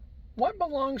What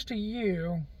belongs to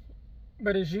you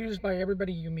but is used by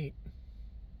everybody you meet?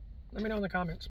 Let me know in the comments.